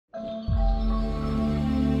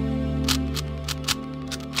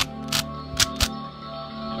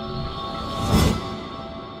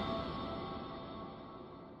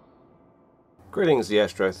Greetings, the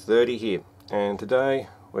Astro 30 here, and today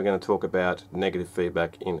we're going to talk about negative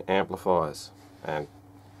feedback in amplifiers. And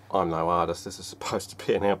I'm no artist, this is supposed to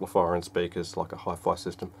be an amplifier and speakers like a hi-fi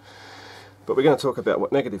system. But we're going to talk about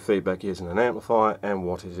what negative feedback is in an amplifier and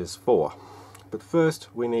what it is for. But first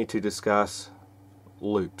we need to discuss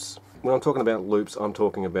loops. When I'm talking about loops, I'm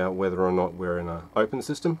talking about whether or not we're in an open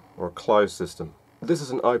system or a closed system. This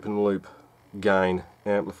is an open loop gain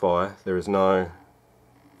amplifier. There is no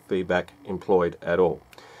feedback employed at all.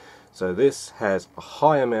 So this has a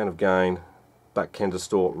high amount of gain but can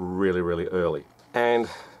distort really early. And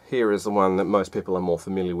here is the one that most people are more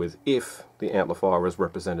familiar with if the amplifier is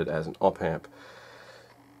represented as an op-amp.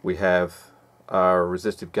 We have our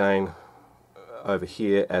resistive gain over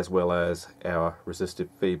here as well as our resistive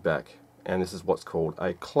feedback, and this is what's called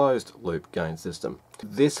a closed loop gain system.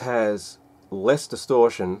 This has less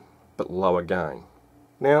distortion but lower gain.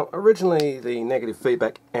 Now, originally the negative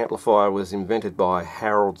feedback amplifier was invented by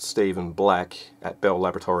Harold Stephen Black at Bell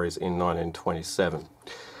Laboratories in 1927.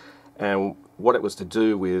 And what it was to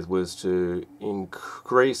do with was to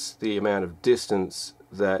increase the amount of distance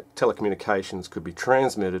that telecommunications could be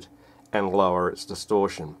transmitted and lower its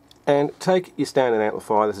distortion. And take your standard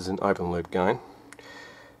amplifier, this is an open loop gain.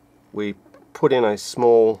 We put in a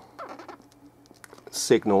small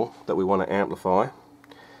signal that we want to amplify,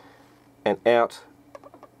 and out,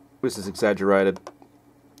 this is exaggerated,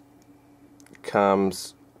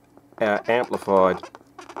 comes our amplified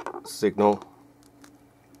signal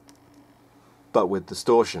but with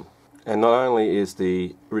distortion. And not only is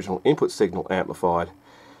the original input signal amplified,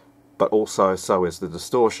 but also so is the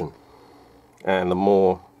distortion. And the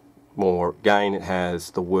more gain it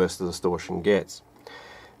has, the worse the distortion gets.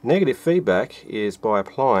 Negative feedback is by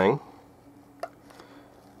applying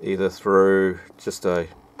either through just a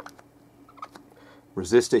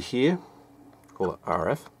resistor here, call it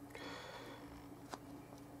RF,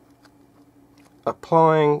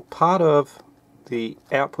 applying part of the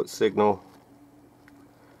output signal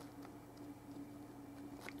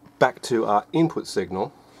back to our input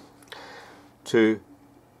signal to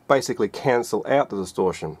basically cancel out the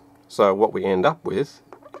distortion. So what we end up with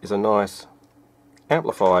is a nice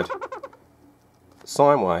amplified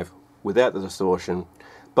sine wave without the distortion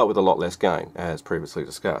but with a lot less gain, as previously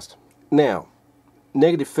discussed. Now,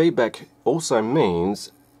 negative feedback also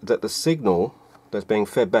means that the signal that's being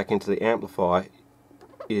fed back into the amplifier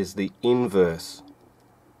is the inverse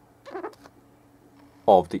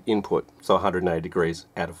of the input, so 180 degrees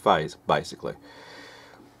out of phase basically.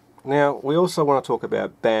 Now we also want to talk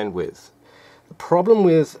about bandwidth. The problem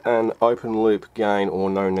with an open loop gain or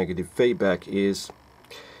no negative feedback is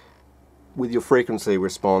with your frequency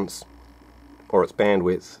response or its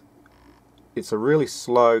bandwidth, it's a really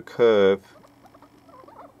slow curve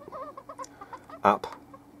up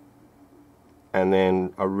and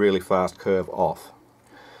then a really fast curve off,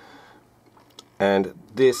 and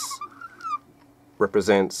this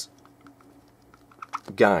represents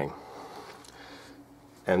gain,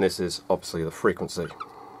 and this is obviously the frequency.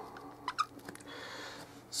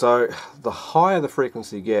 So the higher the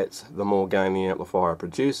frequency gets, the more gain the amplifier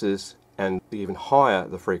produces, and the even higher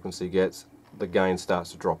the frequency gets, the gain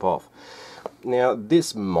starts to drop off. Now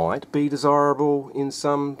this might be desirable in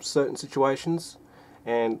some certain situations,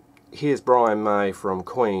 and here's Brian May from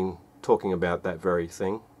Queen talking about that very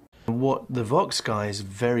thing. What the Vox guys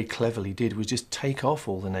very cleverly did was just take off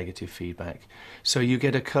all the negative feedback. So you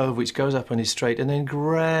get a curve which goes up and is straight and then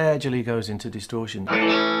gradually goes into distortion.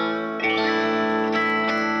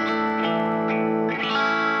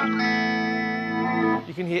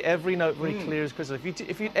 You can hear every note very clear as crystal.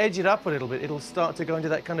 If you edge it up a little bit, it'll start to go into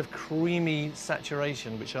that kind of creamy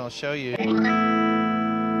saturation, which I'll show you.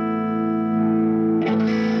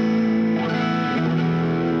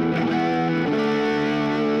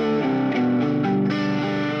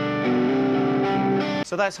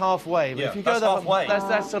 So that's halfway. But if you go halfway,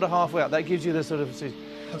 that's sort of halfway up. That gives you the sort of. Okay.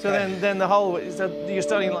 So then the whole. So you're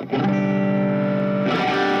starting like.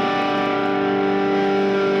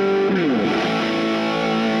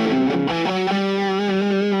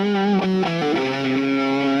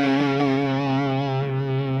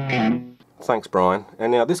 Thanks, Brian.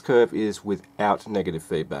 And now this curve is without negative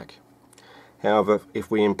feedback. However,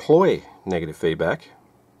 if we employ negative feedback,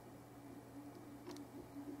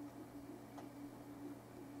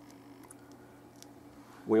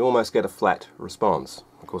 we almost get a flat response.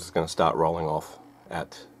 Of course, it's going to start rolling off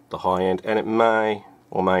at the high end, and it may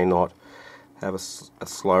or may not have a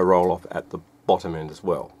slow roll off at the bottom end as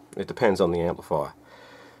well. It depends on the amplifier.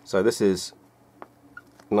 So this is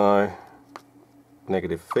no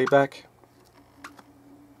negative feedback.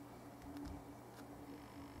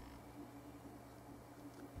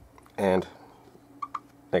 and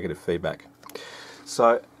negative feedback.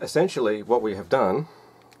 So essentially what we have done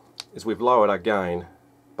is we've lowered our gain,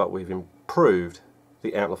 but we've improved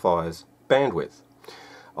the amplifier's bandwidth,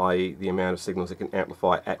 i.e. the amount of signals it can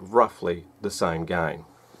amplify at roughly the same gain.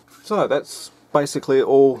 So that's basically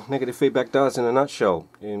all negative feedback does in a nutshell.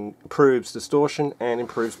 It improves distortion and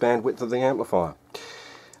improves bandwidth of the amplifier,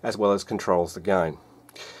 as well as controls the gain.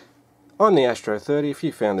 I'm the Astro 30. If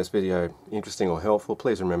you found this video interesting or helpful,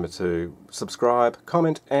 please remember to subscribe,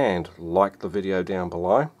 comment and like the video down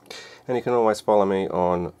below. And you can always follow me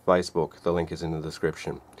on Facebook. The link is in the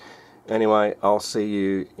description. Anyway, I'll see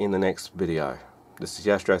you in the next video. This is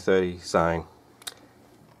the Astro 30 saying,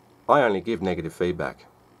 I only give negative feedback.